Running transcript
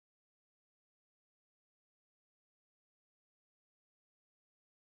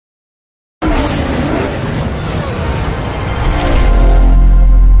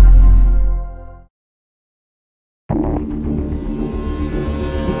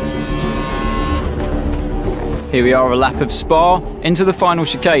Here we are, a lap of Spa into the final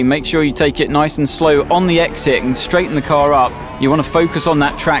chicane. Make sure you take it nice and slow on the exit and straighten the car up. You want to focus on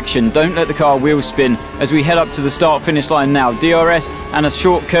that traction. Don't let the car wheel spin as we head up to the start-finish line now. DRS and a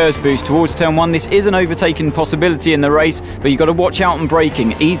short curves boost towards turn 1. This is an overtaking possibility in the race, but you've got to watch out on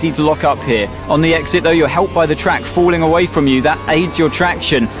braking. Easy to lock up here. On the exit, though, you're helped by the track falling away from you. That aids your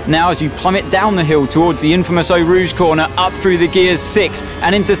traction. Now, as you plummet down the hill towards the infamous Eau Rouge corner, up through the gears 6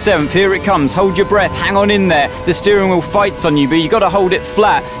 and into 7th. Here it comes. Hold your breath. Hang on in there. The steering wheel fights on you, but you've got to hold it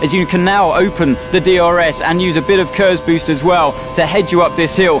flat as you can now open the DRS and use a bit of curves boost as well to head you up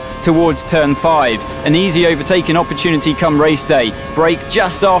this hill towards turn 5. An easy overtaking opportunity come race day. Brake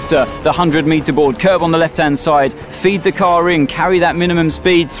just after the 100-meter board. Curb on the left-hand side. Feed the car in. Carry that minimum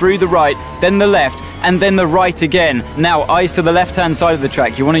speed through the right, then the left, and then the right again. Now, eyes to the left-hand side of the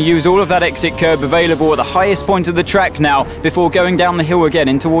track. You want to use all of that exit curb available at the highest point of the track now before going down the hill again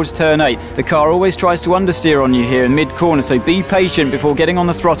in towards turn 8. The car always tries to understeer on you here in mid-corner, so be patient before getting on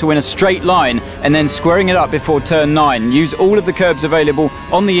the throttle in a straight line and then squaring it up before turn 9. Use all of the curbs available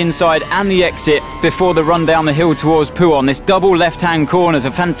on the inside and the exit before the run down the hill towards Pouhon. This double left-hand corner is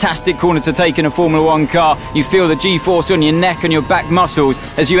a fantastic corner to take in a Formula 1 car. You feel the G-force on your neck and your back muscles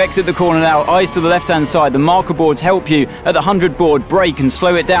as you exit the corner now. Eyes to the left-hand side. The marker boards help you at the 100 board. Brake and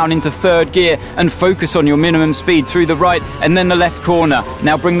slow it down into 3rd gear and focus on your minimum speed through the right and then the left corner.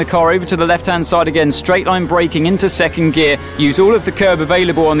 Now bring the car over to the left-hand side again. Straight line braking into 2nd gear. Use all of the curb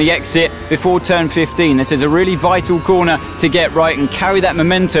available on the exit before turn 15. This is a really vital corner to get right and carry that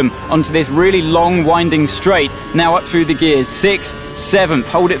momentum onto this really long winding straight. Now up through the gears 6, 7th.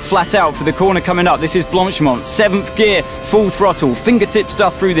 Hold it flat out for the corner coming up. This is Blanchemont. 7th gear, full throttle, fingertip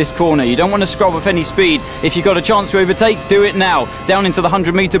stuff through this corner. You don't want to scrub off any speed. If you've got a chance to overtake, do it now. Down into the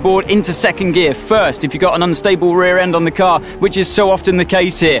 100-meter board, into 2nd gear first. If you've got an unstable rear end on the car, which is so often the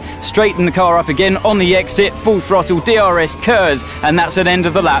case here, straighten the car up again on the exit, full throttle, DRS, curves, and that's an end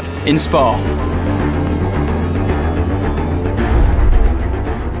of the lap in Spa.